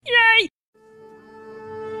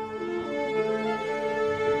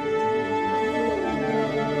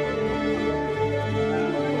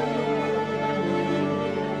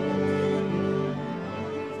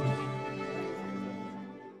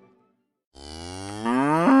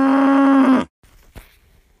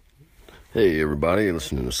Hey everybody,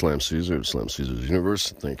 listening to Slam Caesar, Slam Caesar's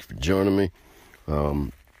Universe. Thank you for joining me.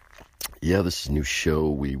 This is a new show.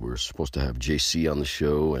 We were supposed to have JC on the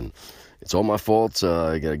show, and it's all my fault.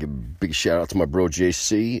 I gotta give a big shout out to my bro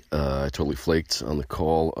JC. I totally flaked on the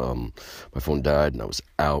call. My phone died, and I was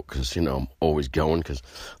out because I'm always going because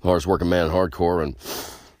the hardest working man in hardcore, and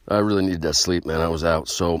I really needed that sleep, man. I was out,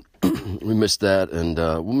 so we missed that, and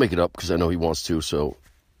we'll make it up because I know he wants to. So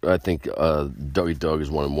I think Dougie Doug is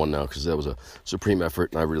 1-1 now because that was a supreme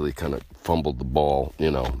effort, and I really kind of fumbled the ball.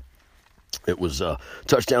 It was a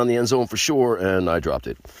touchdown in the end zone for sure, and I dropped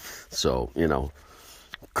it. So,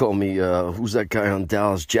 call me, who's that guy on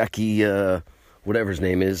Dallas? Jackie, whatever his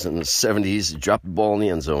name is, in the 70s, dropped the ball in the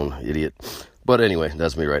end zone, idiot. But anyway,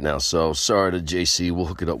 that's me right now. So sorry to JC. We'll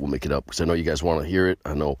hook it up. We'll make it up because I know you guys want to hear it.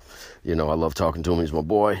 I know, I love talking to him. He's my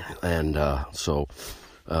boy. And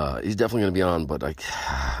he's definitely going to be on, but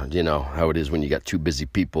you know how it is when you got two busy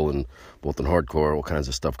people and both in hardcore, all kinds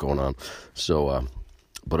of stuff going on. So,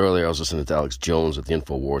 but earlier I was listening to Alex Jones at the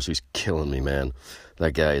InfoWars. He's killing me, man.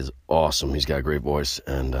 That guy is awesome. He's got a great voice,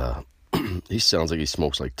 and he sounds like he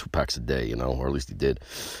smokes like 2 packs a day, or at least he did,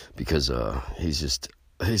 because he's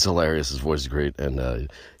hilarious. His voice is great, and he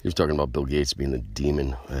was talking about Bill Gates being the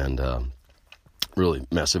demon, and really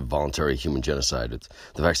massive voluntary human genocide. It's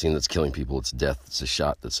the vaccine that's killing people. It's death. It's a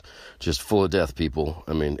shot that's just full of death, people.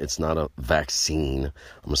 I mean, it's not a vaccine. I'm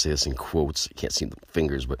going to say this in quotes. You can't see the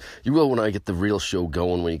fingers, but you will when I get the real show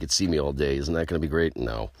going, when you can see me all day. Isn't that going to be great?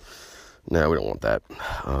 No, we don't want that.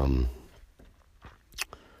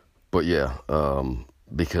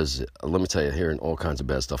 Because let me tell you, hearing all kinds of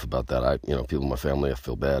bad stuff about that, people in my family, I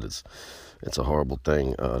feel bad. It's a horrible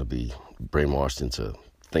thing to be brainwashed into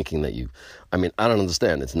thinking that I don't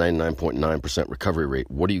understand. It's 99.9% recovery rate.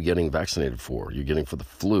 What are you getting vaccinated for? You're getting for the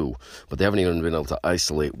flu, but they haven't even been able to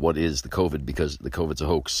isolate what is the COVID, because the COVID's a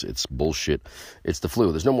hoax. It's bullshit. It's the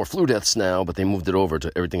flu. There's no more flu deaths now, but they moved it over to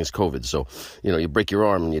everything is COVID. So, you break your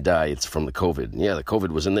arm and you die, it's from the COVID. Yeah, the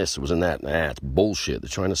COVID was in this, it was in that. It's bullshit. They're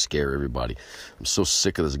trying to scare everybody. I'm so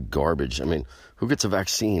sick of this garbage. I mean, who gets a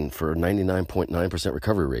vaccine for a 99.9%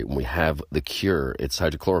 recovery rate when we have the cure? It's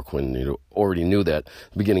hydrochloroquine. You already knew that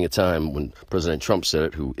at the beginning of time when President Trump said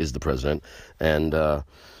it, who is the president. And,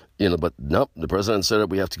 but nope, the president said it.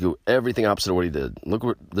 We have to do everything opposite of what he did. Look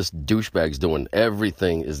what this douchebag's doing.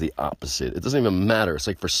 Everything is the opposite. It doesn't even matter. It's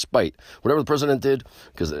like for spite. Whatever the president did,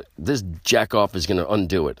 because this jackoff is going to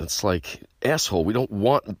undo it. It's like, asshole, we don't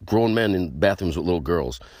want grown men in bathrooms with little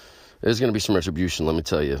girls. There's going to be some retribution, let me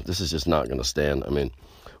tell you. This is just not going to stand. I mean,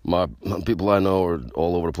 my people I know are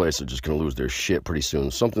all over the place. Are just going to lose their shit pretty soon.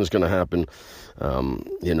 Something's going to happen.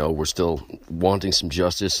 We're still wanting some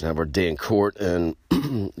justice and have our day in court. And,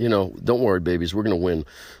 don't worry, babies. We're going to win.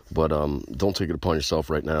 But don't take it upon yourself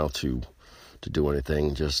right now to do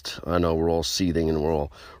anything. I know we're all seething and we're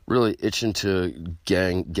all really itching to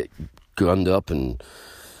get gunned up and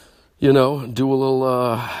do a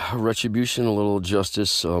little retribution, a little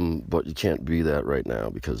justice, but you can't be that right now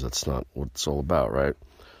because that's not what it's all about, right?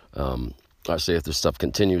 I say if this stuff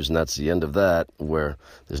continues and that's the end of that, where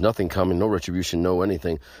there's nothing coming, no retribution, no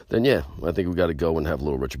anything, then yeah, I think we've got to go and have a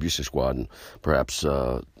little retribution squad and perhaps,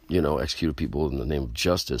 execute people in the name of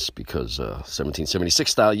justice because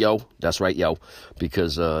 1776 style, yo. That's right, yo.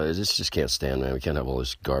 Because this just can't stand, man. We can't have all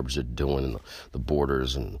this garbage they're doing and the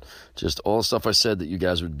borders and just all the stuff I said that you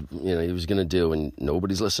guys would, he was going to do, and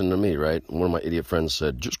nobody's listening to me, right? One of my idiot friends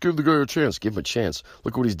said, just give the guy a chance. Give him a chance.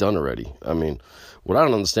 Look what he's done already. I mean, what I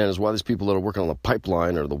don't understand is why these people that are working on the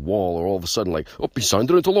pipeline or the wall are all of a sudden like, oh, he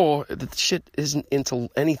signed it into law. That shit isn't into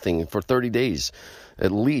anything for 30 days.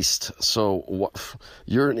 At least. So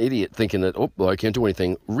you're an idiot thinking that, I can't do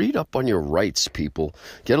anything. Read up on your rights, people.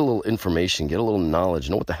 Get a little information. Get a little knowledge.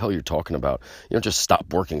 Know what the hell you're talking about. You don't just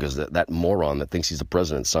stop working because that moron that thinks he's the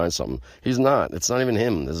president signed something. He's not. It's not even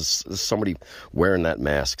him. There's somebody wearing that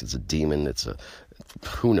mask. It's a demon.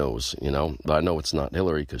 Who knows, But I know it's not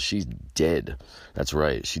Hillary because she's dead. That's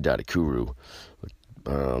right. She died at Kuru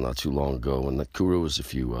not too long ago. And that Kuru is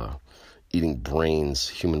if you... eating brains,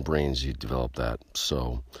 human brains, you develop that.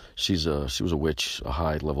 So she was a witch, a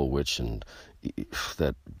high-level witch, and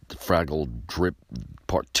that Fraggle Drip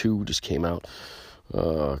Part 2 just came out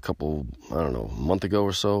a month ago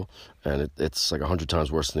or so, and it's like 100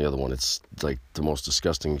 times worse than the other one. It's like the most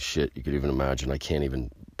disgusting shit you could even imagine. I can't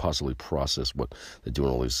even possibly process what they're doing,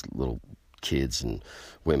 all these little kids and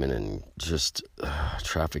women, and just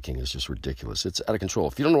trafficking is just ridiculous. It's out of control.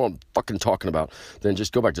 If you don't know what I'm fucking talking about, then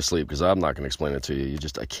just go back to sleep because I'm not going to explain it to you.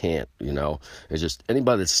 I can't, It's just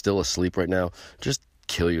anybody that's still asleep right now, just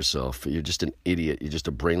kill yourself. You're just an idiot. You're just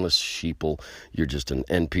a brainless sheeple. You're just an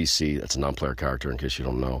NPC. That's a non-player character, in case you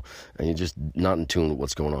don't know. And you're just not in tune with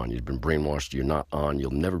what's going on. You've been brainwashed. You're not on.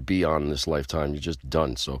 You'll never be on in this lifetime. You're just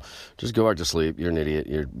done. So just go back to sleep. You're an idiot.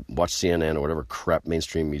 You watch CNN or whatever crap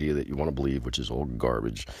mainstream media that you want to believe, which is all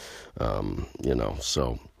garbage.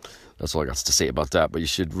 So that's all I got to say about that. But you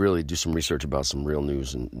should really do some research about some real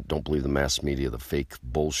news and don't believe the mass media, the fake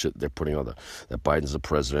bullshit they're putting on that Biden's the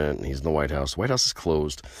president and he's in the White House. The White House is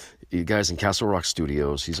closed. You guys in Castle Rock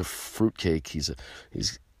Studios, he's a fruitcake. He's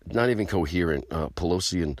not even coherent.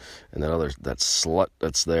 Pelosi and that slut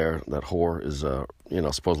that's there, that whore is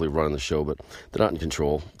supposedly running the show, but they're not in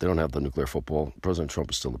control. They don't have the nuclear football. President Trump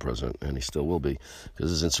is still the president, and he still will be, because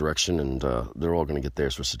there's insurrection, and they're all going to get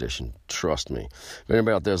theirs for sedition. Trust me. If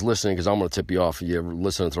anybody out there is listening, because I'm going to tip you off, you're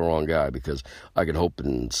listening to the wrong guy, because I can hope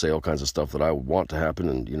and say all kinds of stuff that I want to happen,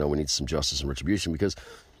 and we need some justice and retribution, because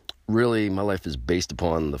really, my life is based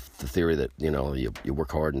upon the theory that, you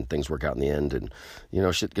work hard and things work out in the end, and,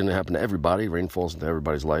 shit going to happen to everybody. Rain falls into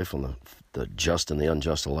everybody's life, on the just and the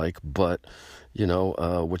unjust alike. But,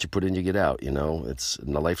 what you put in, you get out,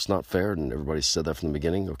 life's not fair, and everybody said that from the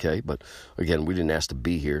beginning, okay? But, again, we didn't ask to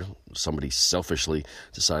be here. Somebody selfishly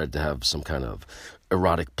decided to have some kind of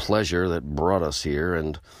erotic pleasure that brought us here,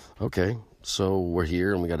 and, okay, so we're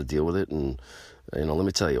here, and we got to deal with it, and let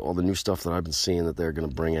me tell you, all the new stuff that I've been seeing that they're going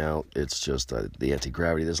to bring out, it's just the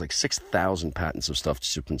anti-gravity. There's like 6,000 patents of stuff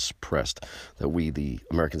that's been suppressed that we, the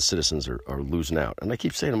American citizens, are losing out. And I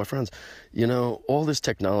keep saying to my friends, all this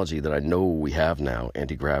technology that I know we have now,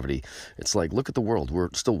 anti-gravity, it's like, look at the world. We're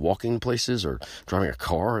still walking places or driving a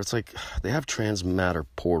car. It's like they have transmatter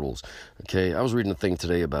portals, okay? I was reading a thing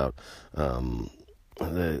today about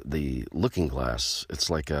the looking glass. It's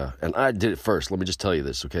like and I did it first. Let me just tell you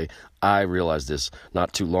this, okay? I realized this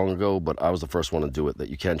not too long ago, but I was the first one to do it, that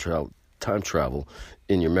you can time travel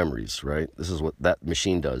in your memories, right? This is what that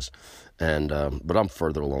machine does. And but I'm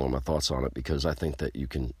further along in my thoughts on it, because I think that you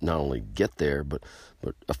can not only get there, but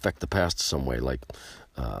affect the past some way. Like,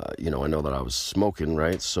 I know that I was smoking,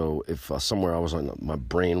 right? So if somewhere I was on, my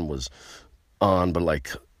brain was on, but like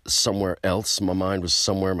somewhere else, my mind was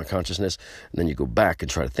somewhere, my consciousness, and then you go back and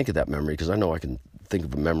try to think of that memory, because I know I can think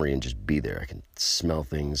of a memory and just be there. I can smell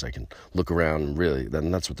things, I can look around, and really, then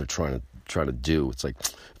that's what they're trying to do. It's like,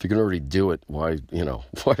 if you can already do it, why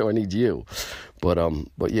do I need you? But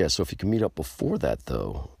yeah, so if you can meet up before that,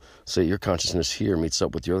 though, say your consciousness here meets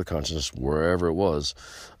up with your other consciousness wherever it was,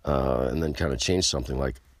 and then kind of change something.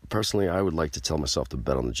 Like, personally, I would like to tell myself to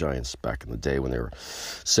bet on the Giants back in the day when they were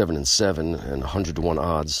 7-7 and 100-1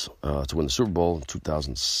 odds to win the Super Bowl in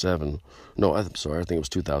 2007. No, I'm sorry, I think it was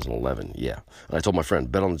 2011. Yeah, and I told my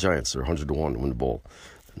friend, bet on the Giants. They're 100-1 to win the Bowl,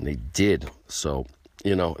 and they did. So,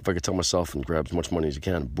 if I could tell myself and grab as much money as you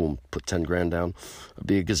can, boom, put 10 grand down, I'd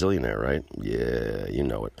be a gazillionaire, right? Yeah, you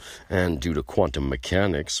know it. And due to quantum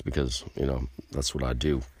mechanics, because that's what I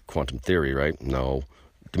do, quantum theory, right? No.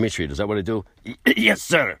 Dimitri, is that what I do? Yes,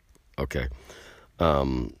 sir. Okay.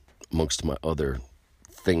 Amongst my other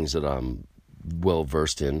things that I'm well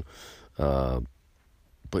versed in.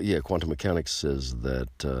 But yeah, quantum mechanics says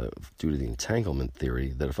that due to the entanglement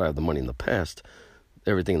theory, that if I have the money in the past,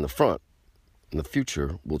 everything in the front, in the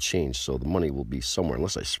future, will change. So the money will be somewhere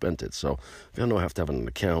unless I spent it. So I don't have to have an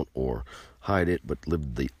account or hide it, but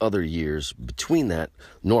live the other years between that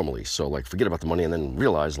normally. So like, forget about the money and then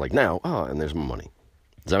realize like now, and there's my money.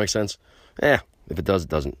 Does that make sense? If it does, it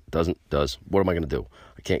doesn't. Does. What am I going to do?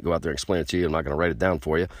 I can't go out there and explain it to you. I'm not going to write it down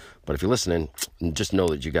for you. But if you're listening, just know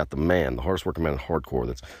that you got the man, the hardest working man in hardcore,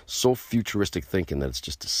 that's so futuristic thinking that it's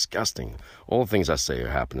just disgusting. All the things I say are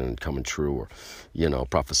happening and coming true, or,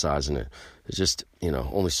 prophesizing it. It's just,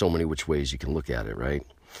 only so many which ways you can look at it, right?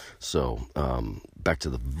 So, back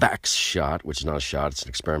to the vax shot, which is not a shot, it's an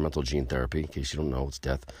experimental gene therapy. In case you don't know, it's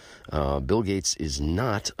death. Bill Gates is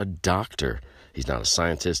not a doctor. He's not a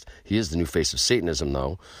scientist. He is the new face of Satanism,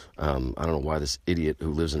 though. I don't know why this idiot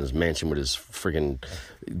who lives in his mansion with his friggin',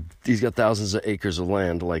 he's got thousands of acres of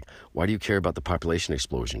land. Like, why do you care about the population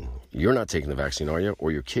explosion? You're not taking the vaccine, are you?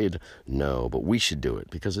 Or your kid? No, but we should do it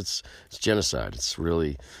because it's genocide. It's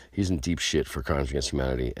really, he's in deep shit for crimes against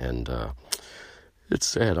humanity, and it's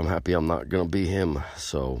sad. I'm happy I'm not going to be him.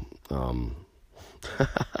 So,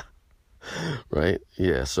 right?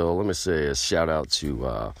 Yeah, so let me say a shout out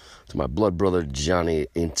to my blood brother Johnny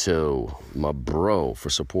Into, my bro, for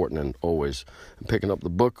supporting and always picking up the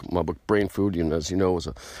book, my book Brain Food. As you know, was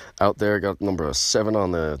out there. Got number 7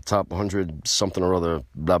 on the top 100 something or other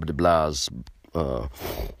blah blah blahs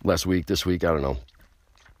last week, this week, I don't know.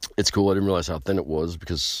 It's cool. I didn't realize how thin it was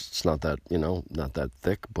because it's not that, not that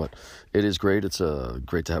thick, but it is great. It's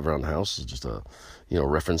great to have around the house. It's just a,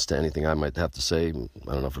 reference to anything I might have to say. I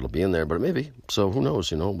don't know if it'll be in there, but it may be. So who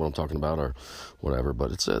knows, what I'm talking about or whatever.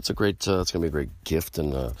 But it's a great, it's going to be a great gift.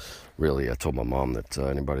 And really, I told my mom that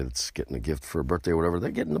anybody that's getting a gift for a birthday or whatever,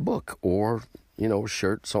 they're getting a book or, a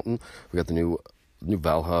shirt, something. We got the new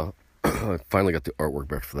Valhalla. I finally got the artwork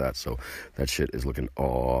back for that, so that shit is looking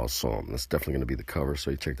awesome. That's definitely going to be the cover, so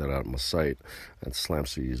you check that out on my site. That's Slam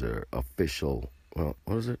Caesar official, what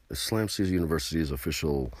is it? It's Slam Caesar University's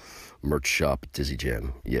official merch shop at Dizzy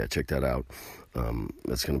Jam. Yeah, check that out.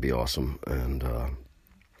 That's going to be awesome, and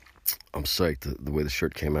I'm psyched the way the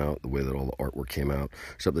shirt came out, the way that all the artwork came out.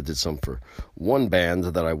 Except they did some for one band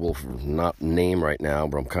that I will not name right now,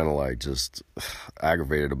 but I'm kind of like just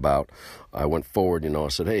aggravated about. I went forward, I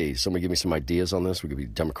said, hey, somebody give me some ideas on this. We could be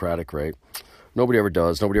democratic, right? Nobody ever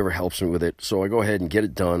does. Nobody ever helps me with it. So I go ahead and get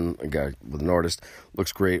it done. I got it with an artist.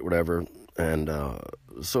 Looks great, whatever. And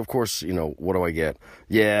so, of course, what do I get?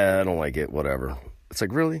 Yeah, I don't like it, whatever. It's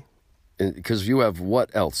like, really? Because you have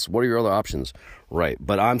what else? What are your other options? Right,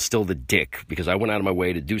 but I'm still the dick because I went out of my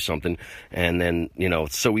way to do something, and then,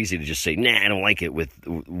 it's so easy to just say, nah, I don't like it with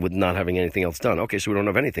not having anything else done. Okay, so we don't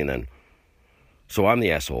have anything then. So I'm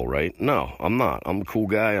the asshole, right? No, I'm not. I'm a cool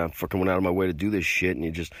guy. I fucking went out of my way to do this shit, and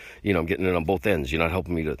you just, I'm getting it on both ends. You're not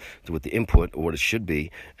helping me to with the input or what it should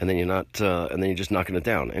be, and then you're not, and then you're just knocking it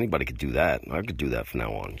down. Anybody could do that. I could do that from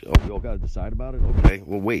now on. Oh, you all got to decide about it? Okay,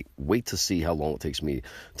 well, wait to see how long it takes me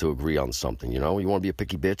to agree on something, You want to be a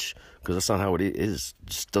picky bitch? Because that's not how it is. It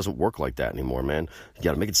just doesn't work like that anymore, man. You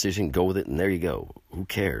got to make a decision, go with it, and there you go. Who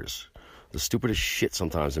cares? The stupidest shit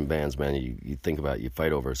sometimes in bands, man, you think about, you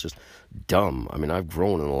fight over. It's just dumb. I mean, I've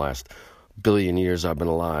grown in the last billion years I've been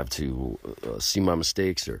alive to see my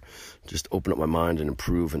mistakes or just open up my mind and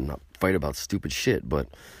improve and not fight about stupid shit. But,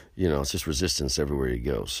 it's just resistance everywhere you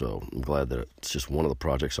go. So I'm glad that it's just one of the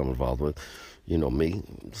projects I'm involved with. Me,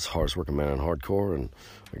 it's the hardest working man in hardcore, and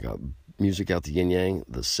I got music out the Yin Yang,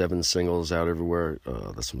 the 7 singles out everywhere.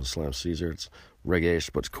 That's from the Slam Caesar. It's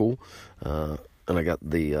reggae-ish, but it's cool. And I got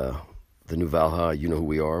the new Valhalla, You Know Who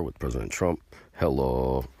We Are, with President Trump.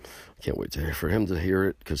 Hello. Can't wait for him to hear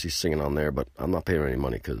it because he's singing on there, but I'm not paying any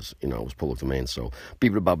money because, it was public domain. So,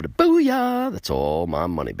 booyah, that's all my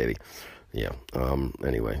money, baby. Yeah.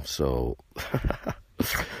 Anyway, so,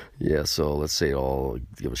 yeah, so let's say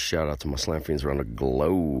give a shout out to my slam fiends around the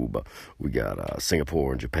globe. We got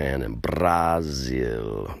Singapore and Japan and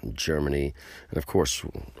Brazil, and Germany, and of course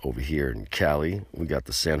over here in Cali, we got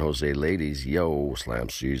the San Jose ladies. Yo, Slam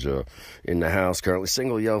Caesar in the house, currently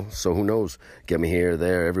single, yo. So who knows? Get me here,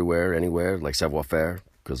 there, everywhere, anywhere, like Savoir Faire,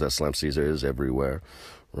 because that Slam Caesar is everywhere.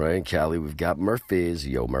 Right, in Cali, we've got Murphy's.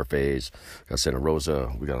 Yo, Murphy's. Got Santa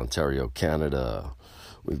Rosa. We got Ontario, Canada.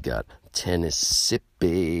 We've got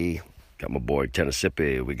Tennessee. Got my boy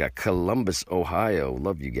Tennessee. We got Columbus, Ohio.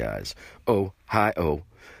 Love you guys. Ohio.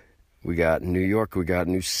 We got New York. We got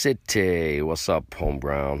New City. What's up, home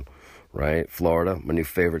ground? Right? Florida, my new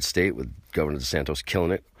favorite state with Governor DeSantis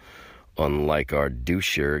killing it. Unlike our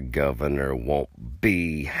doucher, governor won't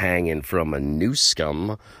be hanging from a new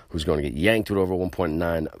scum who's going to get yanked with over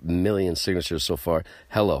 1.9 million signatures so far.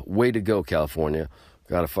 Hella, way to go, California.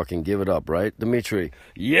 Gotta fucking give it up, right, Dimitri?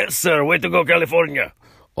 Yes, sir. Way to go, California.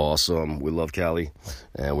 Awesome. We love Cali,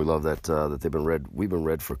 and we love that they've been red. We've been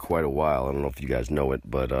red for quite a while. I don't know if you guys know it,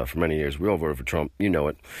 but for many years we all voted for Trump. You know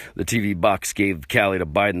it. The TV box gave Cali to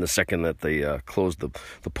Biden the second that they closed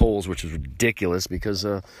the polls, which is ridiculous because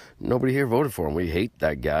nobody here voted for him. We hate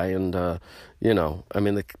that guy, and the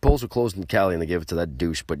polls were closed in Cali and they gave it to that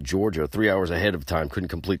douche. But Georgia, 3 hours ahead of time, couldn't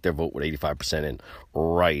complete their vote with 85% in.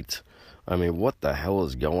 Right. I mean, what the hell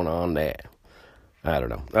is going on there? I don't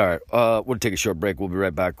know. All right, we'll take a short break. We'll be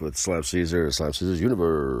right back with Slam Caesar, Slam Caesar's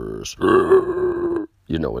Universe. You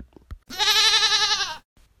know it.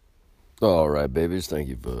 All right, babies. Thank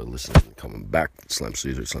you for listening and coming back. Slam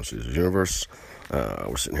Caesar, Slam Caesar's Universe.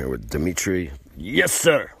 We're sitting here with Dimitri. Yes,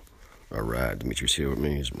 sir. All right, Dimitri's here with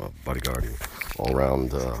me. He's my bodyguard,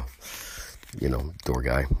 all-around, door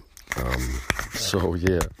guy. So,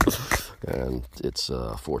 yeah. And it's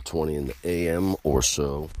 4:20 in the a.m. or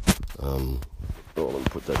so. Let me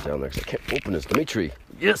put that down there because I can't open this. Dimitri.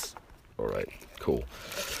 Yes. All right. Cool.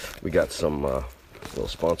 We got some little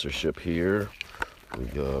sponsorship here. We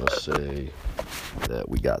gotta say that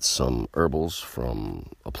we got some herbals from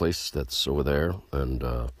a place that's over there, and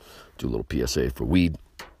do a little PSA for weed.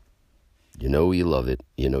 You know you love it.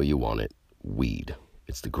 You know you want it. Weed.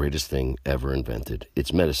 It's the greatest thing ever invented.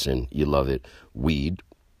 It's medicine. You love it. Weed.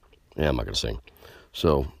 Yeah, I'm not gonna sing.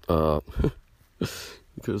 So,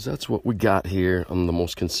 because that's what we got here. I'm the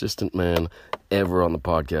most consistent man ever on the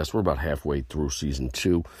podcast. We're about halfway through season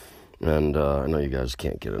 2, and I know you guys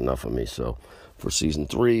can't get enough of me, so for season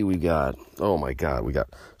 3, we got, oh my God, we got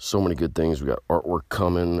so many good things. We got artwork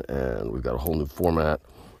coming, and we've got a whole new format,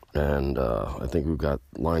 and I think we've got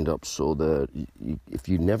lined up so that if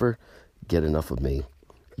you never get enough of me,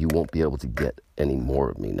 you won't be able to get any more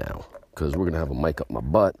of me now, because we're going to have a mic up my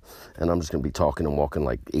butt, and I'm just going to be talking and walking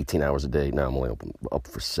like 18 hours a day. Now I'm only up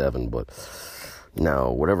for 7, but now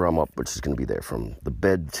whatever I'm up, it's just going to be there from the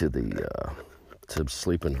bed to to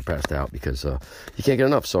sleeping or passed out, because you can't get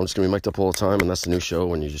enough. So I'm just going to be mic'd up all the time, and that's the new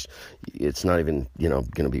show, and it's not even, going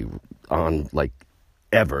to be on like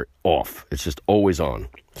ever off. It's just always on.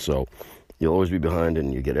 So you'll always be behind,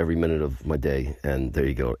 and you get every minute of my day, and there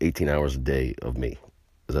you go, 18 hours a day of me.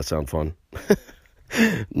 Does that sound fun?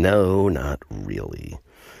 No, not really.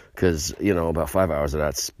 Because, about 5 hours of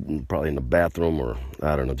that's probably in the bathroom or,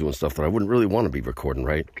 I don't know, doing stuff that I wouldn't really want to be recording,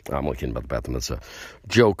 right? I'm only kidding about the bathroom. That's a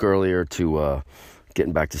joke earlier to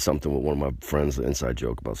getting back to something with one of my friends, an inside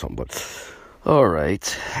joke about something. But, all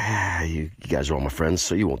right, you guys are all my friends,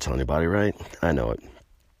 so you won't tell anybody, right? I know it.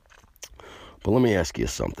 But let me ask you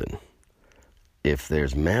something. If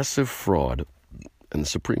there's massive fraud and the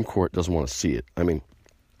Supreme Court doesn't want to see it, I mean,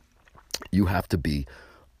 you have to be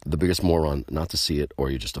the biggest moron not to see it, or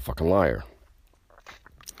you're just a fucking liar.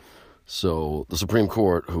 So the Supreme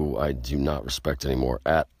Court, who I do not respect anymore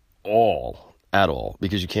at all,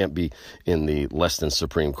 because you can't be in the less than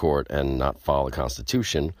Supreme Court and not follow the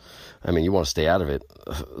Constitution. I mean, you want to stay out of it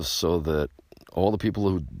so that all the people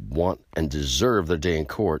who want and deserve their day in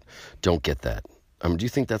court don't get that. I mean, do you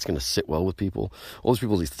think that's going to sit well with people? All these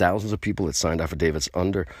people, these thousands of people that signed affidavits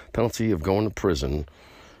under penalty of going to prison,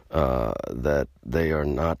 that they are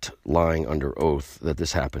not lying under oath that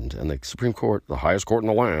this happened. And the Supreme Court, the highest court in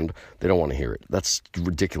the land, they don't want to hear it. That's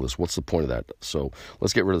ridiculous. What's the point of that? So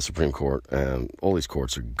let's get rid of the Supreme Court. All these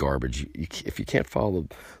courts are garbage. If you can't follow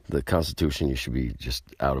the Constitution, you should be just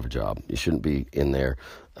out of a job. You shouldn't be in there.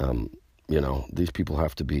 These people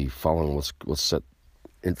have to be following what's set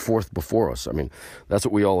forth before us. I mean, that's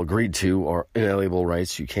what we all agreed to, our inalienable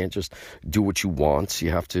rights. You can't just do what you want.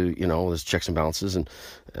 You have to, there's checks and balances, and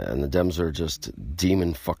the Dems are just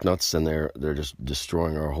demon fucknuts, and they're just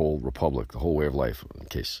destroying our whole republic, the whole way of life. In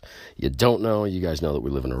case you don't know, you guys know that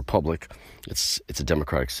we live in a republic. It's a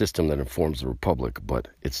democratic system that informs the republic, but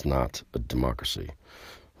it's not a democracy,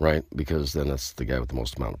 right? Because then that's the guy with the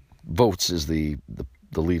most amount of votes is the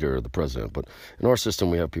leader, the president. But in our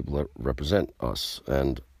system, we have people that represent us,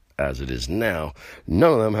 and as it is now,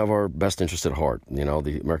 none of them have our best interest at heart.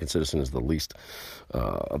 The American citizen is the least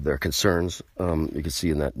of their concerns. You can see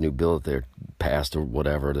in that new bill that they're passed or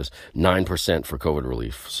whatever, there's 9% for COVID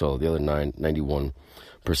relief. So the other 91%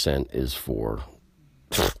 is for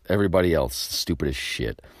everybody else, stupid as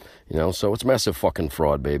shit. So it's massive fucking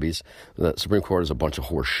fraud, babies. The Supreme Court is a bunch of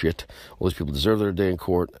horse shit. All these people deserve their day in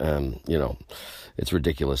court, and, it's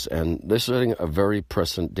ridiculous. And they're setting a very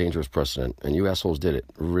dangerous precedent, and you assholes did it,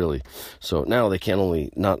 really. So now they can't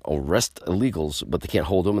only not arrest illegals, but they can't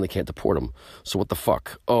hold them and they can't deport them. So what the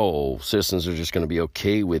fuck? Oh, citizens are just going to be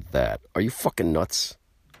okay with that. Are you fucking nuts?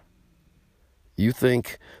 You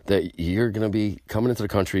think that you're going to be coming into the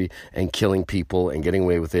country and killing people and getting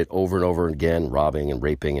away with it over and over again, robbing and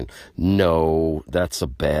raping, and no, that's a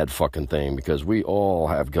bad fucking thing, because we all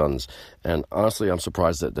have guns. And honestly, I'm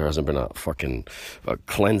surprised that there hasn't been a fucking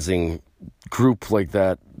cleansing group like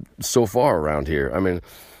that so far around here. I mean,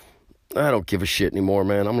 I don't give a shit anymore,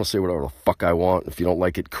 man. I'm going to say whatever the fuck I want. If you don't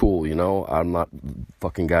like it, cool, I'm not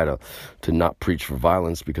fucking guy to not preach for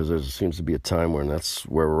violence, because there seems to be a time when that's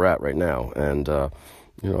where we're at right now. And,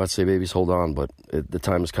 I'd say, babies, hold on, but the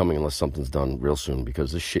time is coming unless something's done real soon,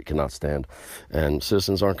 because this shit cannot stand. And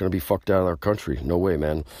citizens aren't going to be fucked out of our country. No way,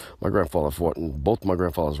 man. My grandfather fought, and both my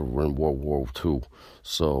grandfathers were in World War II.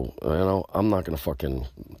 So, I'm not going to fucking,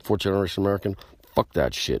 fourth-generation American, fuck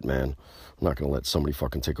that shit, man. I'm not going to let somebody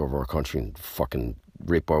fucking take over our country and fucking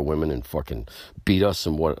rape our women and fucking beat us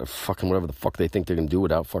and whatever the fuck they think they're going to do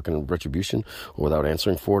without fucking retribution or without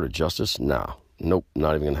answering for it or justice. Nah. Nope,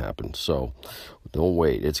 not even going to happen. So don't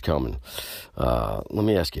wait. It's coming. Let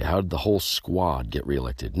me ask you, how did the whole squad get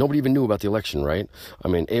reelected? Nobody even knew about the election, right? I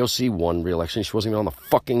mean, AOC won reelection. She wasn't even on the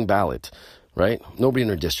fucking ballot, right? Nobody in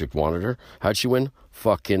her district wanted her. How'd she win?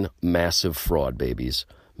 Fucking massive fraud, babies.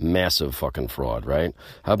 Massive fucking fraud, right?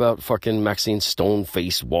 How about fucking Maxine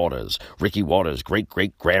Stoneface Waters, Ricky Waters'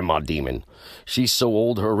 great-great-grandma demon? She's so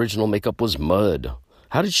old, her original makeup was mud.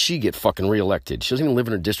 How did she get fucking reelected? She doesn't even live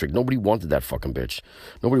in her district. Nobody wanted that fucking bitch.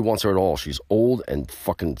 Nobody wants her at all. She's old and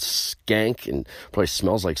fucking skank and probably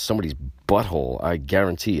smells like somebody's butthole, I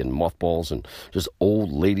guarantee, and mothballs and just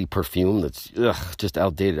old lady perfume that's just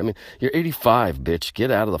outdated. I mean, you're 85, bitch.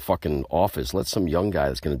 Get out of the fucking office. Let some young guy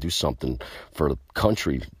that's going to do something for the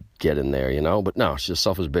country get in there, you know? But no, she's a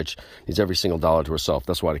selfish bitch. Needs every single dollar to herself.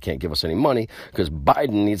 That's why they can't give us any money, because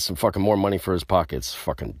Biden needs some fucking more money for his pockets.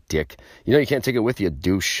 Fucking dick. You know you can't take it with you,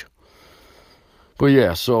 douche. But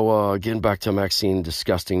yeah, so getting back to Maxine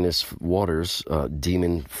Disgustingness Waters,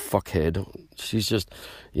 demon fuckhead. She's just,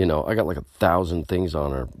 you know, I got like 1,000 things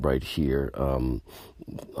on her right here.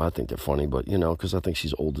 I think they're funny, but, you know, because I think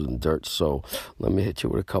she's older than dirt. So let me hit you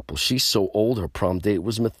with a couple. She's so old, her prom date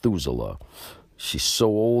was Methuselah. She's so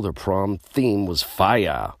old, her prom theme was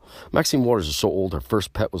fire. Maxine Waters is so old, her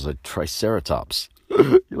first pet was a triceratops.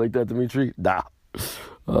 You like that, Dimitri? Nah.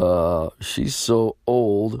 She's so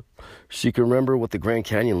old, she can remember what the Grand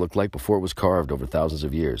Canyon looked like before it was carved over thousands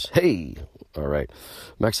of years. Hey! All right.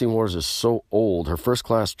 Maxine Waters is so old, her first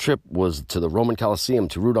class trip was to the Roman Colosseum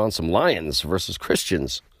to root on some lions versus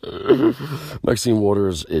Christians. Maxine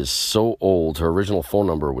Waters is so old, her original phone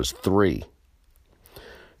number was 3.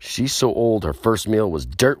 She's so old, her first meal was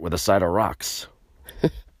dirt with a side of rocks.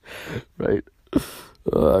 Right?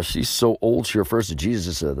 She's so old, she refers to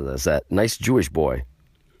Jesus as that nice Jewish boy.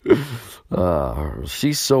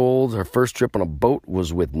 She's so old, her first trip on a boat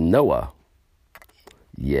was with Noah.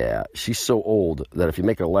 Yeah, she's so old that if you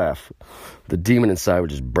make her laugh, the demon inside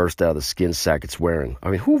would just burst out of the skin sack it's wearing.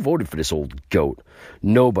 I mean, who voted for this old goat?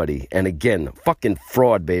 Nobody. And again, fucking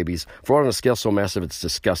fraud, babies. Fraud on a scale so massive it's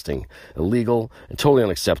disgusting, illegal, and totally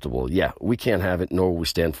unacceptable. Yeah, we can't have it, nor will we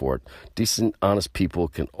stand for it. Decent, honest people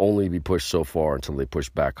can only be pushed so far until they push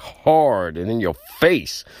back hard and in your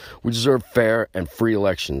face. We deserve fair and free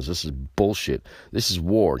elections. This is bullshit. This is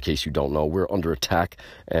war, in case you don't know. We're under attack,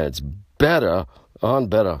 and it's better.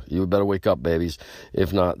 You better wake up, babies.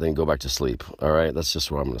 If not, then go back to sleep. All right, that's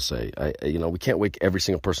just what I'm going to say. We can't wake every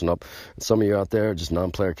single person up. And some of you out there are just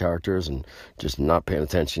non-player characters and just not paying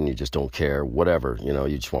attention. You just don't care. Whatever. You know,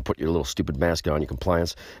 you just want to put your little stupid mask on, your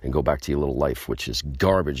compliance, and go back to your little life, which is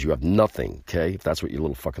garbage. You have nothing. Okay, if that's what your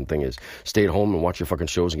little fucking thing is, stay at home and watch your fucking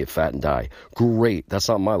shows and get fat and die. Great. That's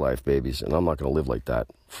not my life, babies, and I'm not going to live like that.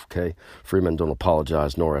 Okay? Free men don't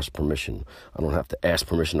apologize nor ask permission. I don't have to ask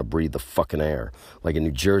permission to breathe the fucking air. Like in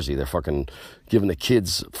New Jersey, they're fucking giving the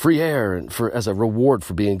kids free air as a reward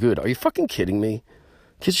for being good. Are you fucking kidding me?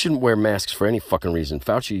 Kids shouldn't wear masks for any fucking reason.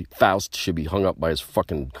 Faust should be hung up by his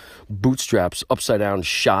fucking bootstraps, upside down,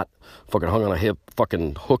 shot, fucking hung on a hip,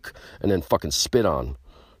 fucking hook, and then fucking spit on.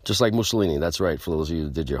 Just like Mussolini, that's right, for those of you who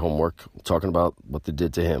did your homework, talking about what they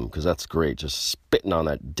did to him, because that's great, just spitting on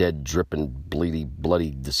that dead, dripping,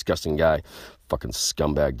 bloody, disgusting guy. Fucking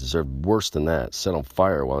scumbag, deserved worse than that. Set on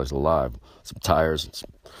fire while he's alive. Some tires and some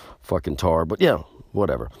fucking tar, but yeah,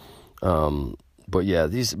 whatever. But yeah,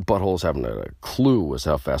 these buttholes haven't a clue as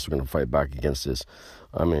how fast we're going to fight back against this.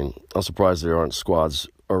 I mean, I'm surprised there aren't squads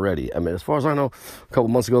already. I mean, as far as I know, a couple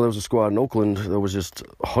months ago there was a squad in Oakland. There was just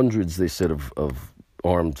hundreds, they said, of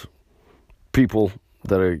armed people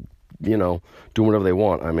that are, you know, doing whatever they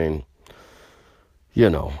want. I mean,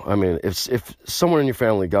 if someone in your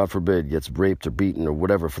family, God forbid, gets raped or beaten or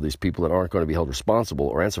whatever for these people that aren't going to be held responsible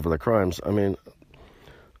or answer for their crimes, I mean,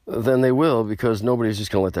 then they will, because nobody's just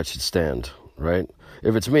going to let that shit stand, right?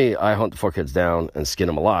 If it's me, I hunt the fuckheads down and skin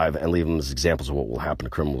them alive and leave them as examples of what will happen to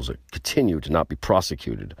criminals that continue to not be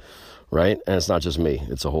prosecuted, right? And it's not just me.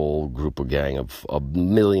 It's a whole group of gang of a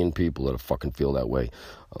million people that fucking feel that way,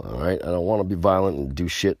 all right? I don't want to be violent and do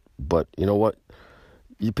shit, but you know what?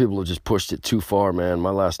 You people have just pushed it too far, man.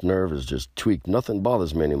 My last nerve is just tweaked. Nothing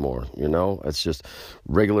bothers me anymore, you know? It's just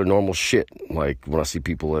regular, normal shit. Like when I see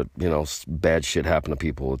people that, you know, bad shit happen to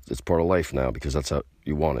people, it's part of life now because that's how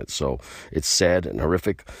you want it. So it's sad and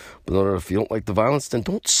horrific. But if you don't like the violence, then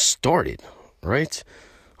don't start it, right?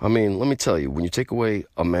 I mean, let me tell you, when you take away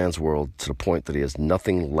a man's world to the point that he has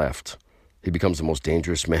nothing left, he becomes the most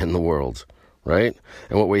dangerous man in the world. Right?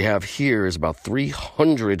 And what we have here is about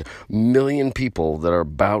 300 million people that are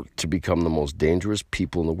about to become the most dangerous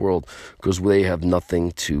people in the world because they have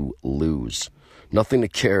nothing to lose, nothing to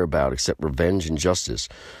care about except revenge and justice.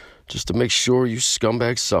 Just to make sure you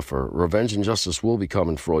scumbags suffer, revenge and justice will be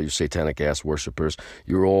coming for all you satanic ass worshippers.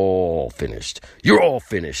 You're all finished. You're all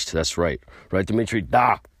finished. That's right. Right, Dimitri?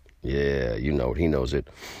 Da! Yeah, you know it. He knows it.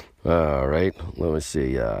 All right. Let me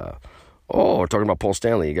see. Oh, we're talking about Paul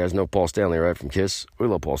Stanley. You guys know Paul Stanley, right, from Kiss? We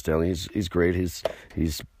love Paul Stanley. He's great.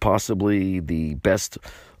 He's possibly the best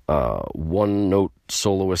one-note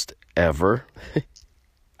soloist ever.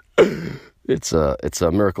 It's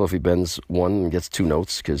a miracle if he bends one and gets two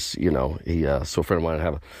notes because he so a friend of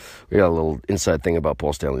mine we got a little inside thing about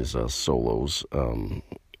Paul Stanley's solos,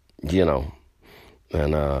 you know,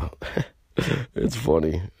 and it's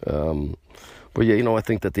funny. But yeah, I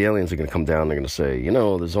think that the aliens are going to come down. They're going to say,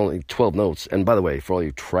 there's only 12 notes. And by the way, for all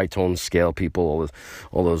you tritone scale people,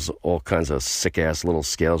 all kinds of sick ass little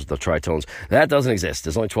scales with the tritones, that doesn't exist.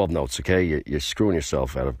 There's only 12 notes. Okay, you're screwing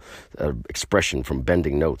yourself out of expression from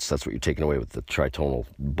bending notes. That's what you're taking away with the tritonal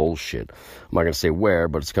bullshit. I'm not going to say where,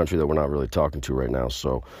 but it's a country that we're not really talking to right now.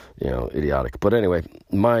 So idiotic. But anyway,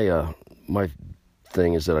 my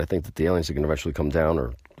thing is that I think that the aliens are going to eventually come down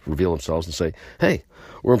or reveal themselves and say, hey,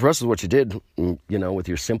 we're impressed with what you did, with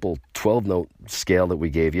your simple 12-note scale that we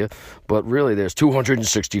gave you, but really there's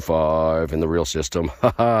 265 in the real system.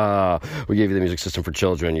 Ha ha! We gave you the music system for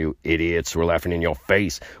children, you idiots. We're laughing in your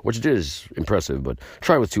face. What you did is impressive, but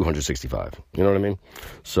try with 265. You know what I mean?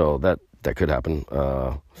 So that could happen.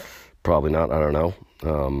 Probably not. I don't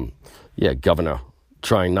know. Governor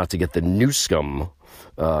trying not to get the new scum.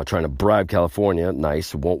 Trying to bribe California.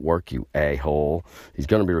 Nice. It won't work, you a-hole. He's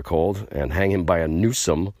going to be recalled and hang him by a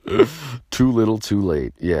Newsom. Too little, too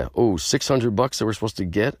late. Yeah. Oh, $600 that we're supposed to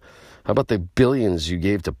get? How about the billions you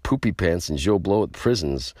gave to Poopy Pants and Joe Blow at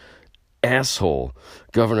prisons? Asshole.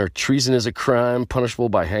 Governor, treason is a crime punishable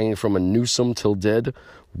by hanging from a Newsom till dead.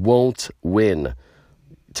 Won't win.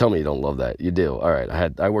 Tell me you don't love that. You do. All right.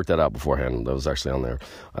 I worked that out beforehand. That was actually on there.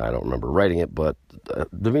 I don't remember writing it, but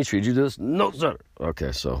Dimitri, did you do this? No, sir.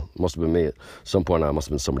 Okay, so it must have been me at some point. I must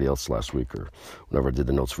have been somebody else last week or whenever I did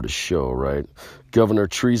the notes for the show, right? Governor,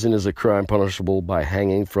 treason is a crime punishable by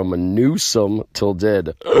hanging from a Newsom till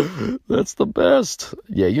dead. That's the best.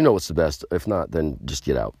 Yeah, it's the best. If not, then just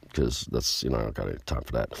get out because that's, I don't got any time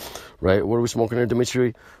for that, right? What are we smoking here,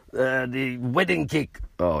 Dimitri? The wedding cake.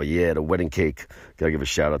 Oh, yeah, the wedding cake. Gotta give a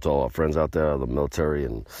shout out to all our friends out there, the military,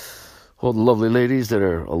 and all the lovely ladies that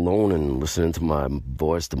are alone and listening to my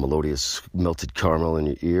voice, the melodious melted caramel in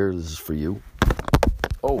your ear. This is for you.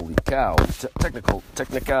 Holy cow.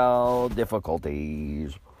 Technical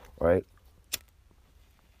difficulties. Right?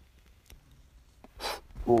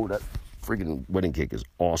 Oh, that freaking wedding cake is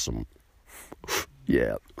awesome.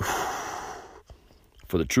 Yeah.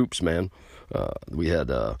 For the troops, man. We had,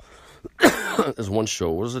 there's one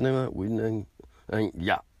show, what was the name of that? Weed and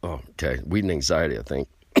Anxiety, I think.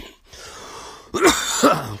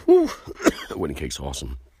 Wedding cake's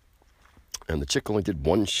awesome. And the chick only did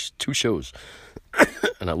two shows.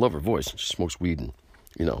 And I love her voice. She smokes weed and,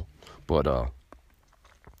 but, I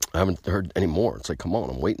haven't heard any more. It's like, come on,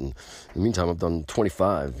 I'm waiting. In the meantime, I've done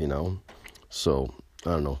 25, so, I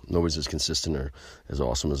don't know. Nobody's as consistent or as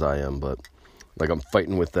awesome as I am, but like I'm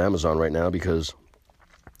fighting with Amazon right now because,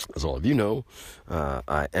 as all of you know,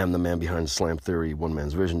 I am the man behind Slam Theory One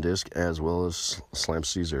Man's Vision disc as well as Slam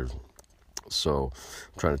Caesar. So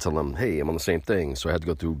I'm trying to tell them, hey, I'm on the same thing. So I had to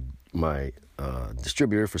go through my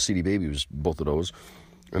distributor for CD Baby, was both of those.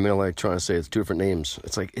 And they're like trying to say it's two different names.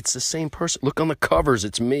 It's like, it's the same person. Look on the covers,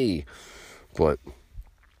 it's me. But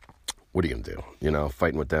what are you going to do?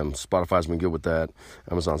 Fighting with them. Spotify's been good with that.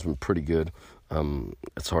 Amazon's been pretty good.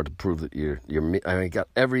 It's hard to prove that you're I got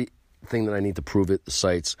everything that I need to prove it. The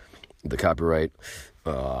sites, the copyright.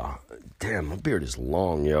 Damn, my beard is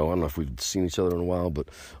long, yo. I don't know if we've seen each other in a while, but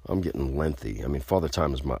I'm getting lengthy. I mean, Father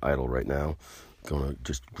Time is my idol right now. Gonna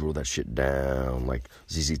just grow that shit down like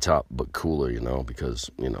ZZ Top, but cooler, because,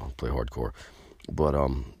 play hardcore. But,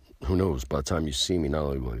 who knows? By the time you see me, not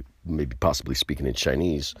only will I maybe possibly speaking in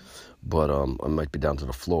Chinese, but, I might be down to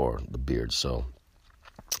the floor, the beard. So,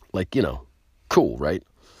 like, cool, right?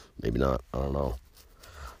 Maybe not. I don't know.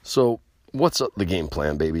 So, what's up the game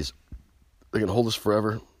plan, babies? They're going to hold us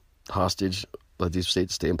forever, hostage, let these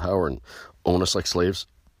states stay in power and own us like slaves?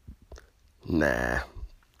 Nah,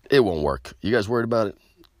 it won't work. You guys worried about it?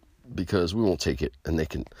 Because we won't take it, and they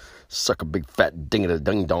can suck a big fat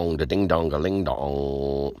ding-a-ding-dong,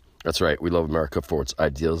 da-ding-dong-a-ling-dong. That's right, we love America for its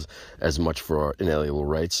ideals as much for our inalienable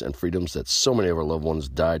rights and freedoms that so many of our loved ones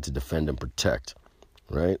died to defend and protect.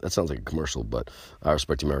 Right? That sounds like a commercial, but I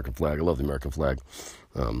respect the American flag. I love the American flag.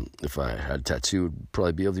 If I had a tattoo, it would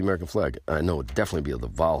probably be of the American flag. I know it would definitely be of the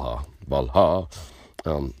Valhalla. Valhalla.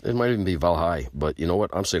 It might even be Valhalla, but you know what?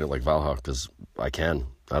 I'm saying it like Valhalla because I can.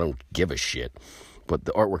 I don't give a shit. But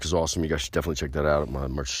the artwork is awesome. You guys should definitely check that out at my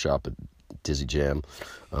merch shop at Dizzy Jam.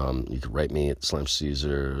 You can write me at Slam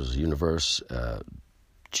Caesar's Universe,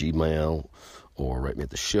 Gmail, or write me at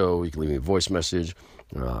the show. You can leave me a voice message.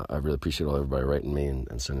 I really appreciate everybody writing me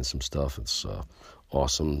and sending some stuff. It's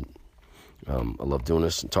awesome. I love doing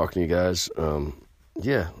this and talking to you guys.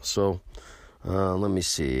 So let me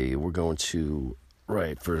see. We're going to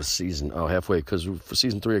Right, for a season. Oh, halfway, because for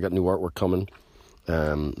season 3, I got new artwork coming.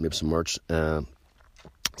 Maybe some merch.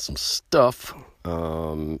 Some stuff. I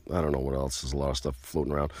don't know what else. There's a lot of stuff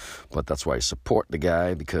floating around, but that's why I support the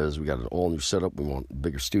guy, because we got an all new setup. We want a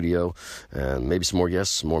bigger studio, and maybe some more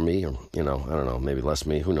guests, more me, or I don't know, maybe less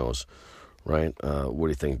me. Who knows, right? What do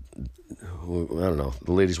you think? I don't know.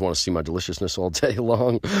 The ladies want to see my deliciousness all day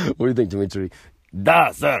long. What do you think, Dimitri?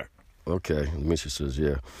 Da, sir. Okay, Dimitri says,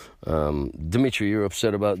 yeah. Dimitri, you're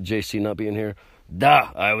upset about JC not being here?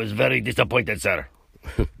 Da, I was very disappointed, sir.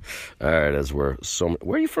 All right, where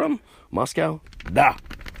are you from? Moscow? Da.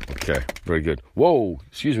 Okay, very good. Whoa,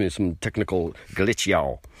 excuse me, some technical glitch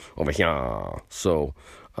over here. So,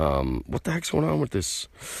 what the heck's going on with this?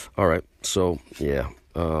 All right, so, yeah.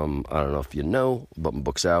 I don't know if you know, but my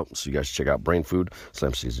book's out, so you guys check out Brain Food.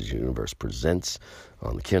 Slam Caesar's Universe Presents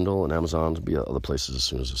on the Kindle and Amazon. It'll be at other places as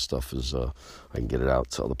soon as the stuff is, I can get it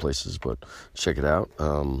out to other places, but check it out.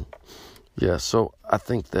 Yeah, so I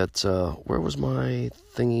think that, where was my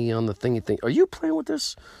thingy on the thingy thing? Are you playing with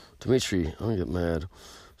this? Dimitri, I'm gonna get mad.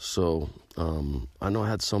 So, I know I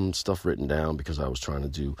had some stuff written down because I was trying to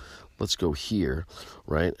do, let's go here,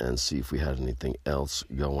 right, and see if we had anything else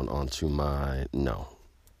going on to no.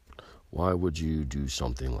 Why would you do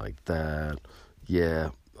something like that? Yeah,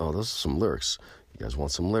 oh, those are some lyrics. You guys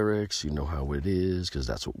want some lyrics? You know how it is, because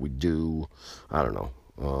that's what we do. I don't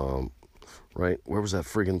know. Right? Where was that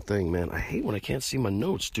friggin' thing, man? I hate when I can't see my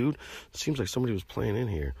notes, dude. It seems like somebody was playing in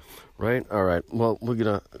here. Right? All right. Well, we're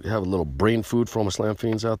going to have a little brain food for all my Slam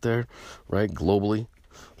Fiends out there. Right? Globally.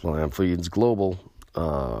 Slam Fiends Global.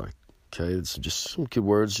 Okay. It's just some good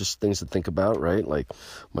words, just things to think about, right? Like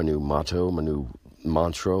my new motto, my new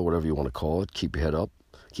mantra, whatever you want to call it. Keep your head up.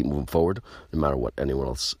 Keep moving forward. No matter what anyone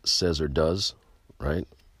else says or does. Right?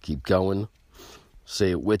 Keep going.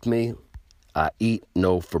 Say it with me. I eat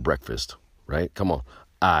no for breakfast. Right? Come on.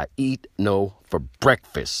 I eat no for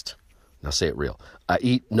breakfast. Now say it real. I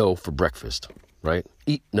eat no for breakfast. Right?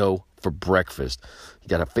 Eat no for breakfast. You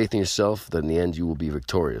got to have faith in yourself that in the end you will be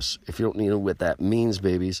victorious. If you don't know what that means,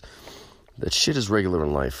 babies, that shit is regular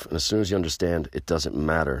in life. And as soon as you understand it doesn't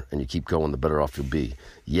matter and you keep going, the better off you'll be.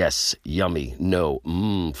 Yes, yummy, no,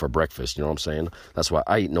 for breakfast. You know what I'm saying? That's why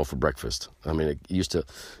I eat no for breakfast. I mean, it used to,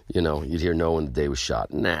 you'd hear no and the day was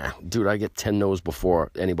shot. Nah, dude, I get 10 no's before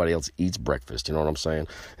anybody else eats breakfast. You know what I'm saying?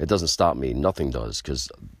 It doesn't stop me. Nothing does, because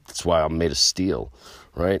that's why I'm made of steel,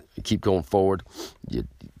 right? You keep going forward. You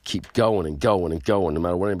keep going and going and going. No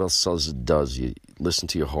matter what anybody else says it does, you listen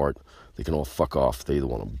to your heart. They can all fuck off. They either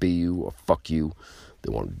want to be you or fuck you.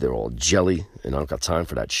 They're all jelly, and I don't got time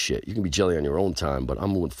for that shit. You can be jelly on your own time, but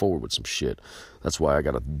I'm moving forward with some shit. That's why I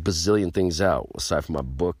got a bazillion things out, aside from my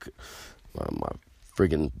book, my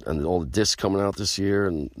friggin', and all the discs coming out this year,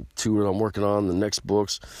 and 2 that I'm working on, the next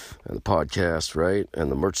books, and the podcast, right,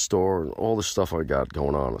 and the merch store, and all the stuff I got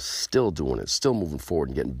going on. I'm still doing it, still moving forward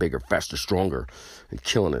and getting bigger, faster, stronger, and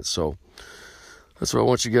killing it. So that's what I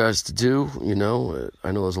want you guys to do.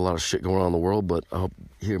 I know there's a lot of shit going on in the world, but I hope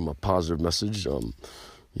you hear my positive message.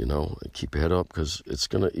 Keep your head up, because it's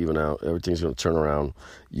going to even out. Everything's going to turn around.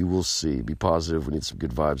 You will see. Be positive. We need some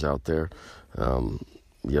good vibes out there.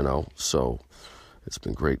 So it's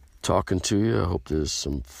been great talking to you. I hope there's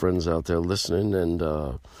some friends out there listening, and,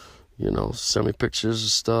 send me pictures of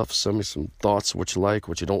stuff. Send me some thoughts, what you like,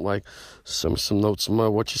 what you don't like. Send me some notes on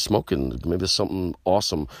what you're smoking. Maybe there's something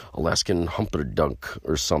awesome, Alaskan Humperdunk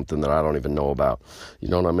or something that I don't even know about. You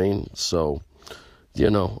know what I mean? So,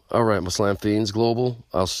 all right, my Slam Fiends Global.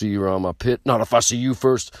 I'll see you around my pit. Not if I see you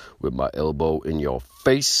first, with my elbow in your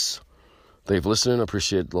face. Thank you for listening. I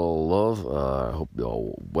appreciate all the love. I hope you're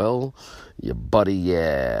all well. Your buddy,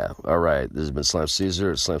 yeah. All right, this has been Slam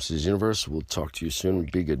Caesar at Slam Caesar's Universe. We'll talk to you soon.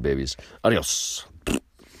 Be good, babies. Adios.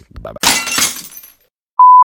 Bye-bye.